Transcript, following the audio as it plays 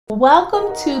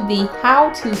Welcome to the How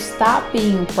to Stop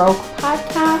Being Broke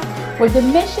podcast, where the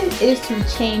mission is to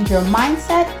change your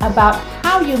mindset about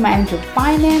how you manage your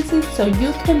finances so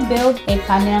you can build a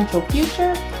financial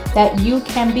future that you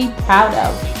can be proud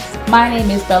of. My name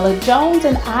is Bella Jones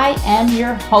and I am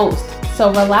your host. So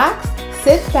relax,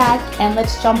 sit back, and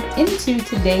let's jump into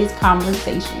today's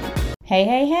conversation.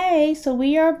 Hey, so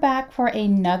we are back for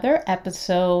another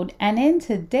episode, and in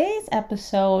today's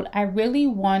episode, I really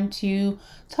want to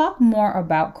talk more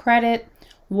about credit,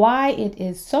 why it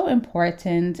is so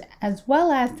important, as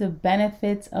well as the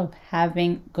benefits of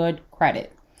having good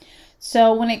credit.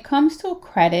 So when it comes to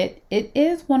credit, it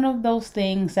is one of those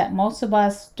things that most of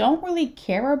us don't really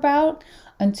care about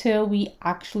until we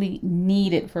actually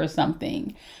need it for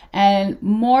something. And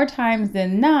more times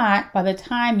than not, by the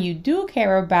time you do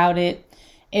care about it,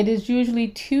 it is usually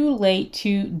too late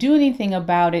to do anything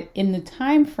about it in the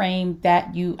time frame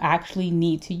that you actually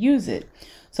need to use it.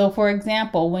 So for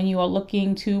example, when you are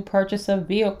looking to purchase a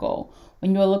vehicle,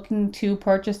 when you are looking to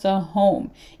purchase a home,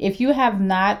 if you have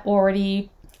not already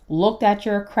looked at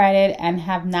your credit and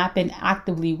have not been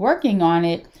actively working on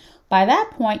it, by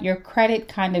that point, your credit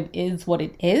kind of is what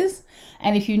it is.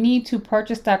 And if you need to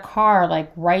purchase that car like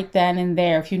right then and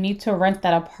there, if you need to rent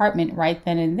that apartment right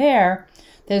then and there,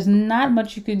 there's not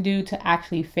much you can do to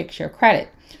actually fix your credit,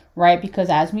 right? Because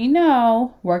as we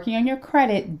know, working on your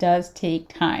credit does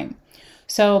take time.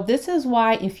 So this is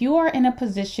why if you are in a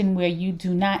position where you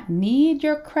do not need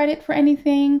your credit for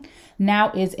anything, now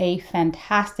is a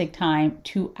fantastic time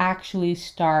to actually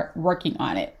start working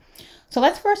on it. So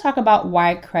let's first talk about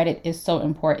why credit is so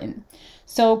important.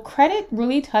 So credit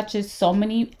really touches so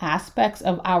many aspects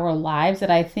of our lives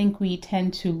that I think we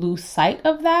tend to lose sight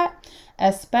of that,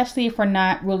 especially if we're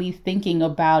not really thinking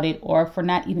about it or if we're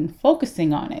not even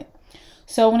focusing on it.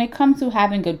 So when it comes to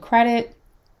having good credit,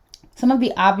 some of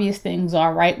the obvious things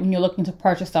are, right, when you're looking to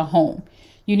purchase a home,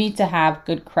 you need to have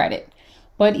good credit.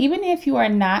 But even if you are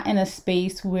not in a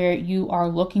space where you are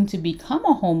looking to become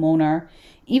a homeowner,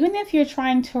 even if you're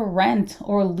trying to rent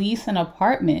or lease an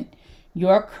apartment,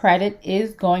 your credit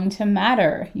is going to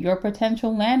matter. Your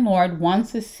potential landlord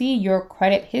wants to see your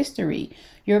credit history,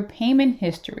 your payment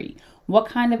history. What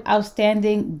kind of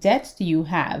outstanding debts do you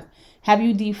have? Have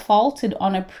you defaulted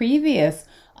on a previous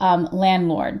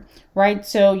landlord, right?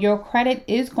 So your credit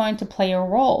is going to play a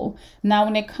role. Now,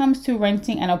 when it comes to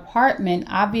renting an apartment,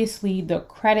 obviously the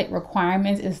credit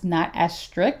requirements is not as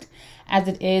strict as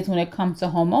it is when it comes to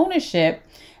home ownership,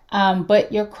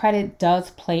 but your credit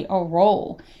does play a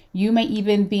role. You may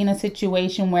even be in a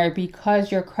situation where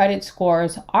because your credit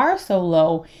scores are so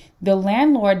low, the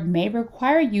landlord may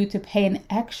require you to pay an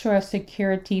extra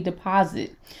security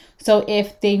deposit. So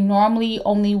if they normally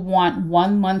only want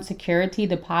 1 month security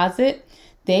deposit,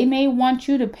 they may want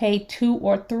you to pay 2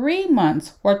 or 3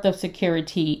 months worth of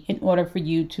security in order for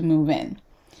you to move in.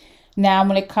 Now,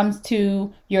 when it comes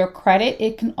to your credit,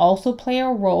 it can also play a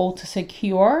role to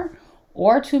secure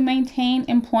or to maintain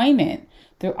employment.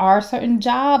 There are certain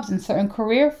jobs and certain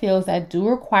career fields that do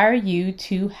require you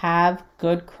to have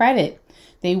good credit.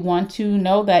 They want to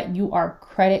know that you are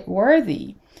credit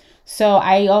worthy. So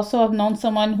I also have known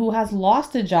someone who has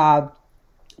lost a job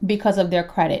because of their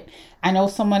credit. I know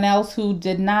someone else who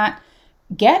did not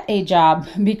get a job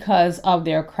because of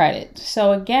their credit.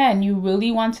 So again, you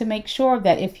really want to make sure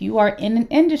that if you are in an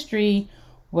industry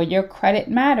where your credit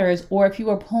matters, or if you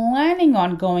are planning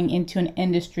on going into an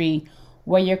industry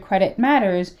where your credit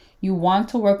matters, you want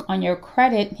to work on your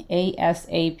credit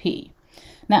ASAP.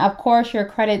 Now, of course, your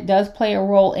credit does play a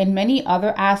role in many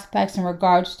other aspects in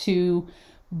regards to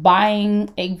buying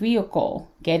a vehicle,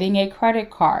 getting a credit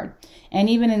card, and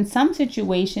even in some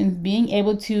situations, being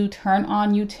able to turn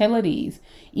on utilities.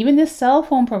 Even the cell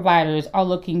phone providers are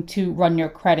looking to run your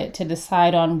credit to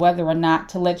decide on whether or not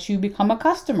to let you become a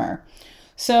customer.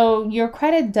 So your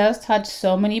credit does touch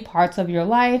so many parts of your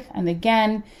life. And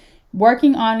again,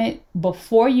 working on it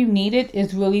before you need it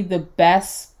is really the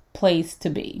best place to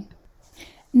be.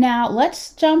 Now,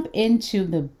 let's jump into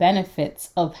the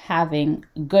benefits of having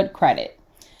good credit,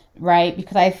 right?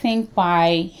 Because I think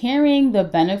by hearing the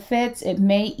benefits, it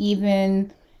may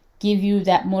even give you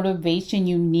that motivation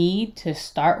you need to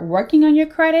start working on your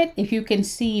credit if you can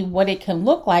see what it can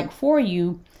look like for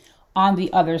you on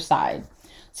the other side.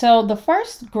 So the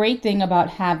first great thing about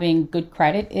having good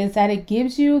credit is that it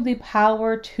gives you the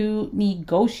power to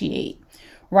negotiate,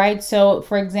 right? So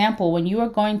for example, when you are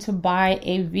going to buy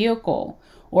a vehicle,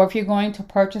 or if you're going to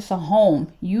purchase a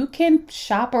home, you can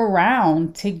shop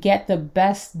around to get the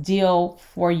best deal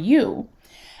for you.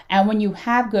 And when you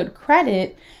have good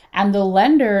credit and the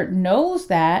lender knows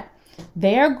that,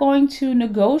 They are going to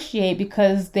negotiate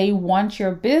because they want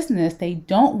your business. They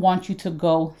don't want you to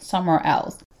go somewhere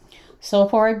else. So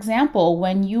for example,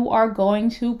 when you are going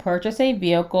to purchase a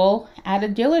vehicle at a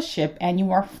dealership and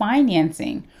you are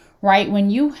financing, right? When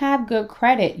you have good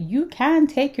credit, you can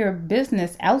take your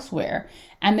business elsewhere,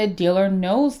 and the dealer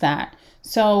knows that.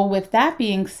 So with that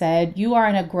being said, you are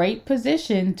in a great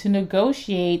position to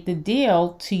negotiate the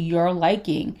deal to your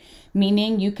liking,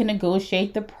 meaning you can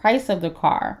negotiate the price of the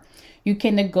car. You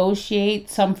can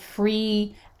negotiate some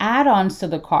free add-ons to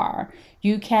the car.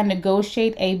 You can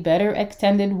negotiate a better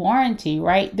extended warranty,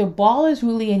 right? The ball is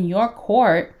really in your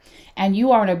court, and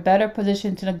you are in a better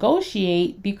position to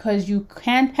negotiate because you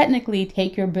can technically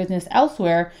take your business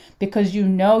elsewhere because you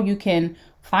know you can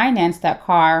finance that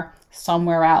car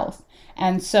somewhere else.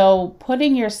 And so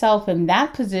putting yourself in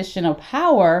that position of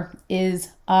power is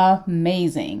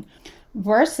amazing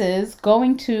versus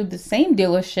going to the same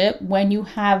dealership when you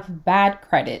have bad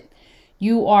credit.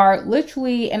 You are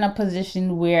literally in a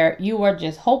position where you are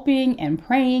just hoping and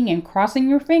praying and crossing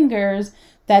your fingers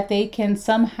that they can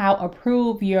somehow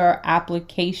approve your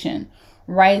application,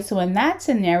 right? So in that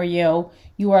scenario,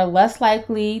 you are less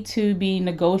likely to be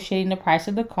negotiating the price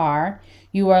of the car.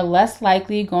 You are less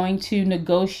likely going to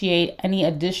negotiate any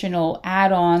additional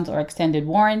add-ons or extended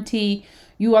warranty.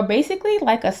 You are basically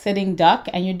like a sitting duck,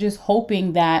 and you're just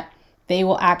hoping that they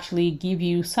will actually give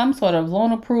you some sort of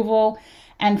loan approval.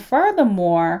 And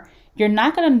furthermore, you're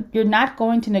not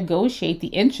going to negotiate the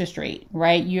interest rate,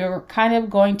 right? You're kind of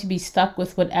going to be stuck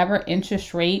with whatever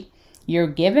interest rate you're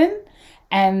given.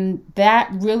 And that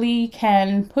really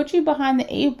can put you behind the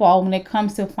eight ball when it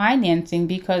comes to financing,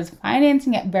 because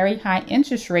financing at very high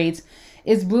interest rates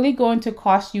is really going to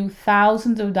cost you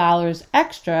thousands of dollars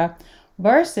extra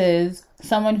versus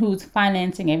someone who's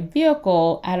financing a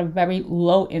vehicle at a very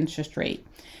low interest rate.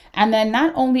 And then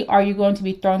not only are you going to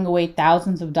be throwing away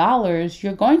thousands of dollars,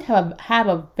 you're going to have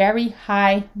a very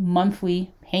high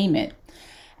monthly payment.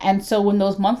 And so when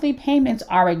those monthly payments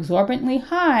are exorbitantly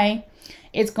high,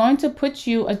 it's going to put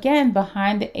you again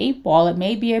behind the eight ball. It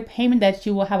may be a payment that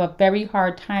you will have a very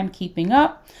hard time keeping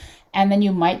up. And then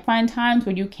you might find times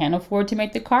where you can't afford to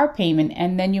make the car payment,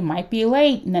 and then you might be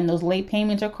late, and then those late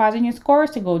payments are causing your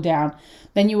scores to go down.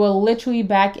 Then you are literally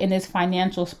back in this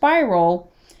financial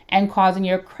spiral and causing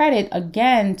your credit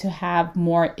again to have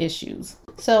more issues.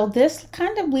 So this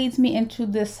kind of leads me into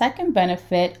the second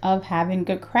benefit of having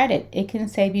good credit. It can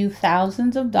save you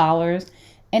thousands of dollars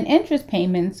in interest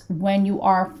payments when you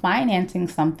are financing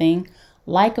something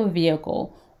like a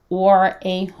vehicle or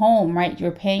a home, right?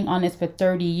 You're paying on this for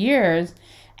 30 years,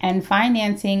 and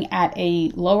financing at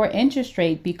a lower interest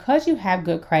rate because you have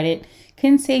good credit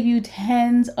can save you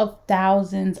tens of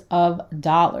thousands of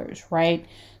dollars, right?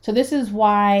 So this is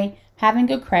why having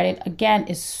good credit, again,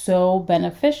 is so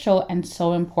beneficial and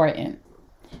so important.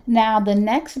 Now, the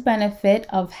next benefit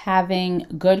of having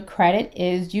good credit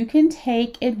is you can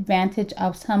take advantage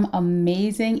of some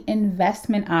amazing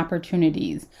investment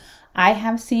opportunities. I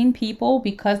have seen people,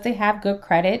 because they have good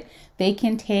credit, they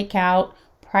can take out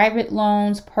private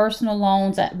loans, personal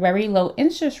loans at very low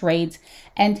interest rates,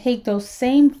 and take those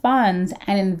same funds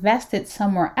and invest it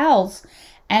somewhere else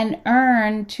and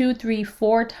earn 2, 3,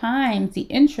 4 times the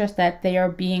interest that they are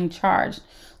being charged.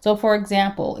 So for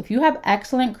example, if you have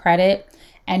excellent credit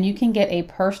and you can get a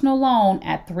personal loan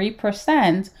at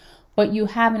 3%, but you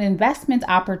have an investment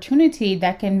opportunity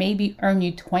that can maybe earn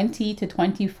you 20 to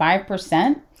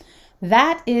 25%,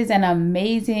 that is an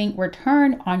amazing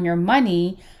return on your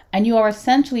money. And you are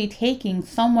essentially taking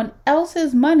someone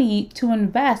else's money to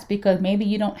invest because maybe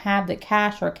you don't have the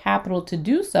cash or capital to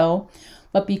do so.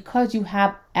 But because you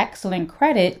have excellent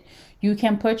credit, you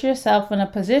can put yourself in a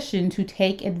position to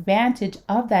take advantage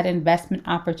of that investment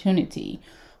opportunity.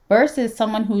 Versus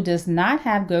someone who does not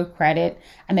have good credit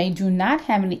and they do not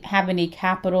have any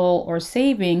capital or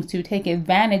savings to take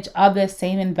advantage of the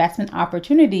same investment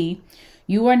opportunity,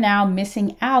 you are now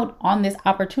missing out on this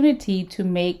opportunity to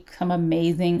make some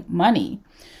amazing money.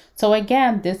 So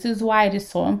again, this is why it is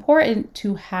so important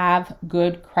to have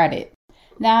good credit.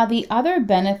 Now, the other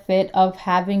benefit of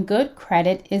having good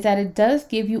credit is that it does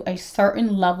give you a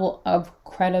certain level of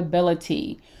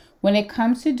credibility. When it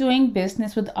comes to doing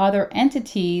business with other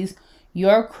entities,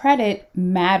 your credit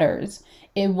matters.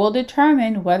 It will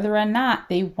determine whether or not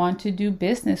they want to do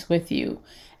business with you.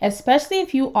 Especially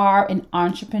if you are an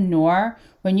entrepreneur,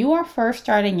 when you are first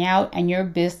starting out and your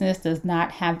business does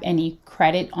not have any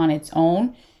credit on its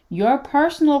own, your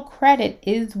personal credit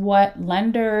is what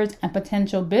lenders and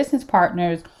potential business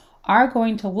partners are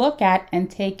going to look at and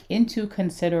take into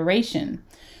consideration.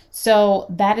 So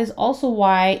that is also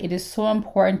why it is so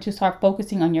important to start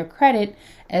focusing on your credit,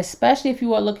 especially if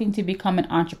you are looking to become an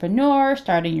entrepreneur,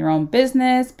 starting your own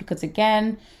business, because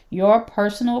again, your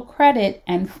personal credit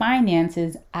and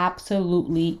finances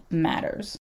absolutely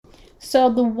matters. So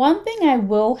the one thing I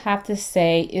will have to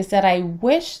say is that I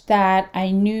wish that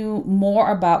I knew more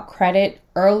about credit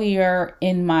earlier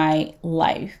in my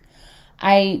life.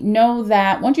 I know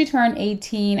that once you turn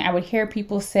 18, I would hear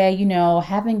people say,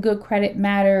 having good credit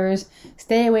matters,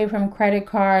 stay away from credit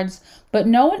cards, but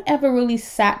no one ever really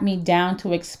sat me down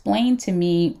to explain to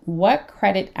me what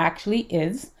credit actually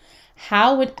is,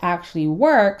 how it actually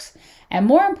works, and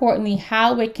more importantly,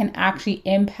 how it can actually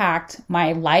impact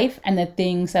my life and the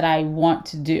things that I want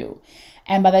to do.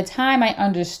 And by the time I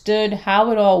understood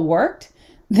how it all worked,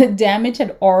 the damage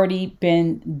had already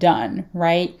been done,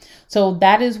 right? So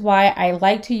that is why I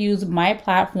like to use my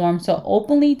platform to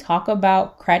openly talk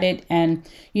about credit and,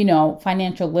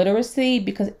 financial literacy,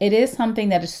 because it is something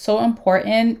that is so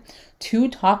important to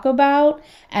talk about.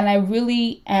 And I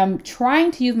really am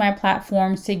trying to use my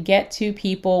platforms to get to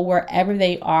people wherever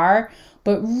they are.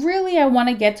 But really, I want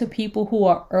to get to people who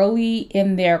are early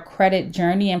in their credit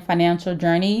journey and financial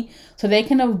journey so they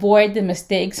can avoid the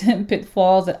mistakes and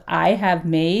pitfalls that I have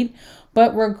made.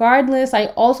 But regardless, I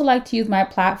also like to use my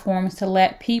platforms to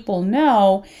let people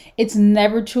know it's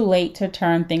never too late to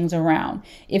turn things around.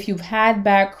 If you've had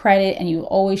bad credit and you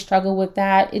always struggle with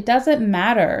that, it doesn't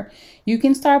matter. You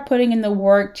can start putting in the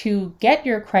work to get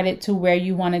your credit to where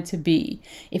you want it to be.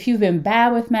 If you've been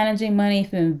bad with managing money, if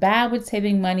you've been bad with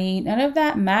saving money, none of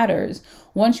that matters.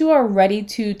 Once you are ready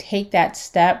to take that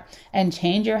step and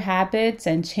change your habits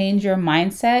and change your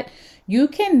mindset, you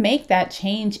can make that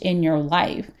change in your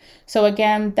life. So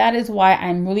again, that is why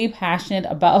I'm really passionate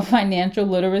about financial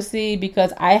literacy,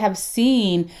 because I have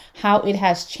seen how it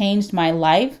has changed my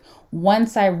life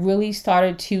once I really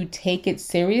started to take it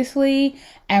seriously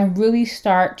and really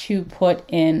start to put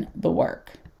in the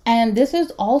work. And this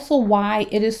is also why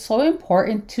it is so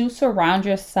important to surround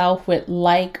yourself with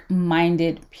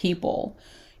like-minded people.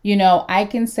 I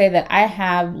can say that I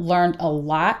have learned a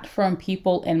lot from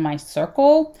people in my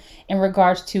circle in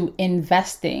regards to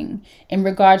investing, in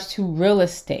regards to real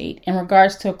estate, in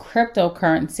regards to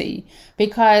cryptocurrency,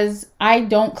 because I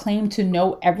don't claim to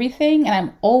know everything, and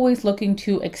I'm always looking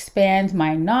to expand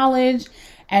my knowledge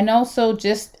and also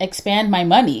just expand my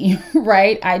money,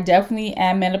 right? I definitely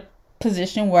am in a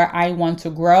position where I want to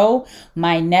grow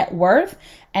my net worth,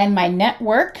 and my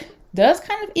network does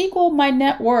kind of equal my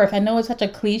net worth. I know it's such a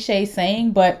cliche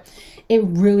saying, but it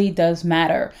really does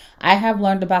matter. I have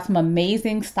learned about some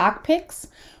amazing stock picks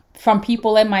from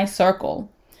people in my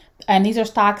circle. And these are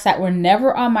stocks that were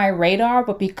never on my radar,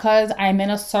 but because I'm in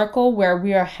a circle where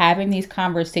we are having these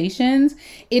conversations,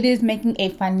 it is making a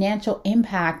financial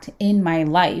impact in my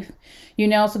life.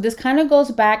 So this kind of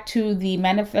goes back to the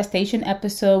manifestation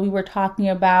episode we were talking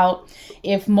about.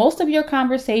 If most of your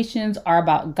conversations are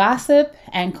about gossip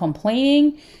and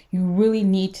complaining, you really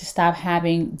need to stop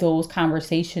having those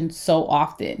conversations so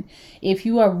often. If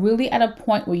you are really at a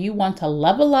point where you want to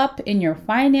level up in your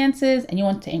finances and you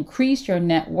want to increase your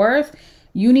net worth,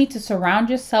 you need to surround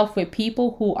yourself with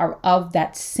people who are of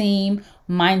that same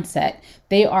mindset.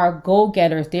 They are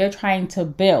go-getters. They're trying to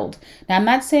build. Now, I'm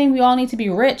not saying we all need to be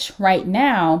rich right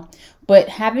now, but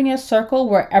having a circle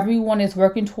where everyone is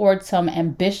working towards some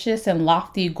ambitious and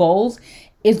lofty goals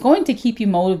is going to keep you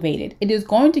motivated. It is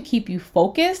going to keep you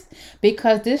focused,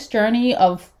 because this journey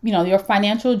of, your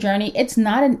financial journey, it's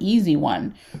not an easy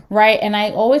one, right? And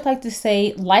I always like to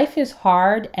say life is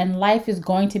hard and life is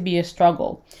going to be a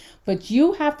struggle, but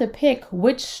you have to pick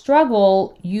which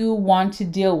struggle you want to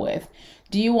deal with.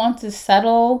 Do you want to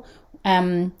settle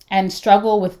and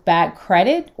struggle with bad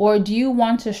credit, or do you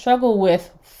want to struggle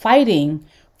with fighting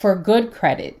for good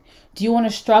credit? Do you want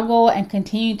to struggle and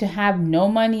continue to have no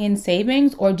money in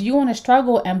savings, or do you want to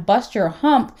struggle and bust your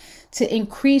hump to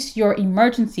increase your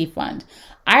emergency fund?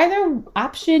 Either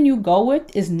option you go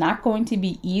with is not going to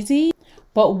be easy,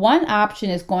 but one option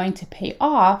is going to pay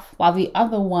off while the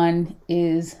other one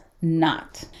is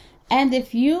not. And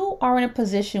if you are in a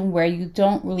position where you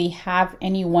don't really have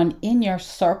anyone in your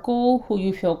circle who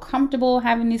you feel comfortable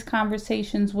having these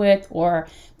conversations with, or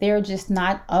they're just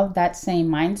not of that same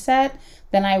mindset,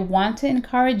 then I want to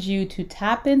encourage you to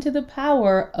tap into the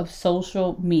power of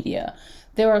social media.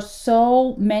 There are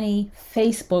so many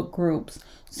Facebook groups,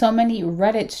 so many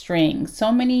Reddit strings,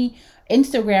 so many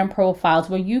Instagram profiles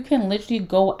where you can literally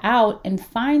go out and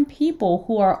find people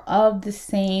who are of the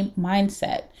same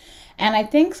mindset. And I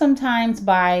think sometimes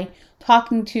by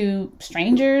talking to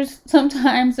strangers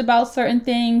sometimes about certain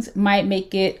things might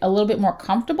make it a little bit more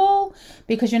comfortable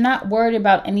because you're not worried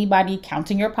about anybody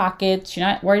counting your pockets. You're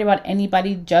not worried about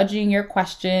anybody judging your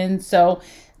questions. So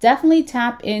definitely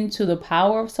tap into the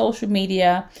power of social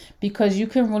media because you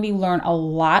can really learn a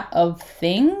lot of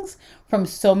things from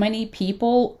so many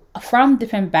people from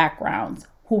different backgrounds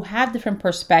who have different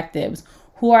perspectives,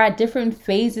 who are at different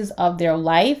phases of their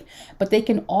life, but they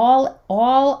can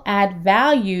all add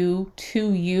value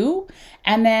to you.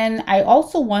 And then I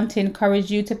also want to encourage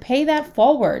you to pay that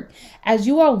forward. As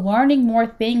you are learning more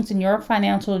things in your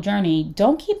financial journey,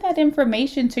 don't keep that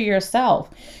information to yourself.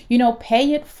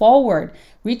 Pay it forward.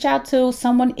 Reach out to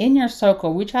someone in your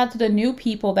circle. Reach out to the new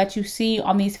people that you see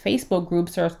on these Facebook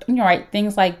groups or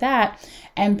things like that,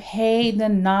 and pay the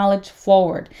knowledge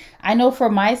forward. I know for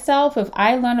myself, if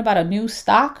I learn about a new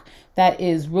stock that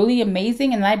is really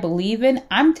amazing and I believe in,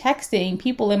 I'm texting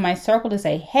people in my circle to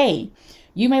say, hey,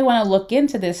 you may want to look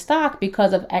into this stock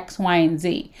because of X, Y, and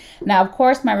Z. Now, of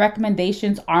course, my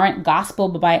recommendations aren't gospel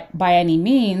by any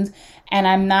means, and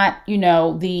I'm not,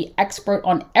 the expert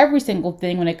on every single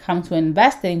thing when it comes to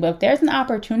investing. But if there's an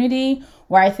opportunity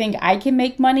where I think I can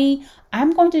make money,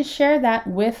 I'm going to share that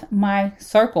with my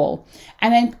circle.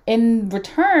 And then in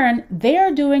return,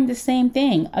 they're doing the same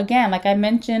thing. Again, like I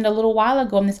mentioned a little while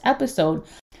ago in this episode,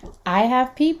 I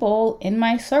have people in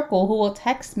my circle who will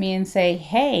text me and say,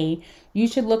 hey, you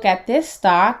should look at this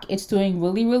stock. It's doing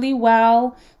really, really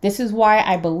well. This is why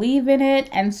I believe in it.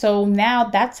 And so now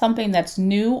that's something that's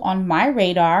new on my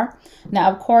radar.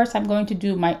 Now, of course, I'm going to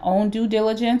do my own due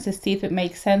diligence to see if it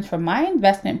makes sense for my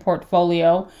investment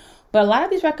portfolio. But a lot of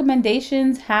these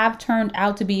recommendations have turned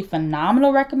out to be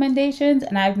phenomenal recommendations,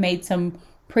 and I've made some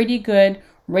pretty good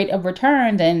rate of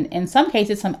return, and in some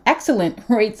cases, some excellent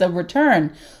rates of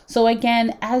return. So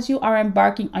again, as you are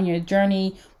embarking on your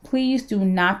journey, please do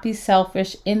not be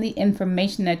selfish in the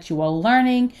information that you are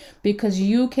learning, because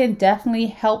you can definitely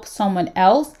help someone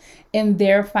else in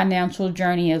their financial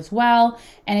journey as well.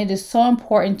 And it is so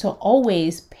important to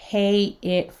always pay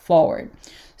it forward.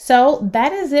 So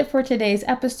that is it for today's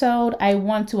episode. I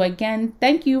want to again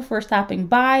thank you for stopping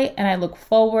by, and I look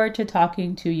forward to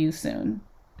talking to you soon.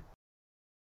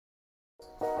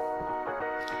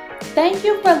 Thank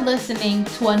you for listening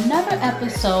to another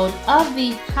episode of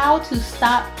the How to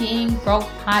Stop Being Broke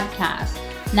podcast.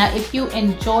 Now, if you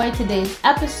enjoyed today's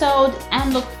episode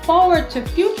and look forward to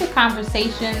future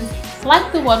conversations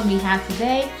like the one we had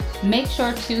today, make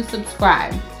sure to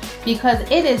subscribe, because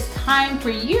it is time for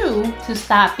you to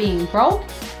stop being broke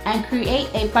and create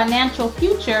a financial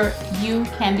future you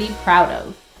can be proud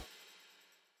of.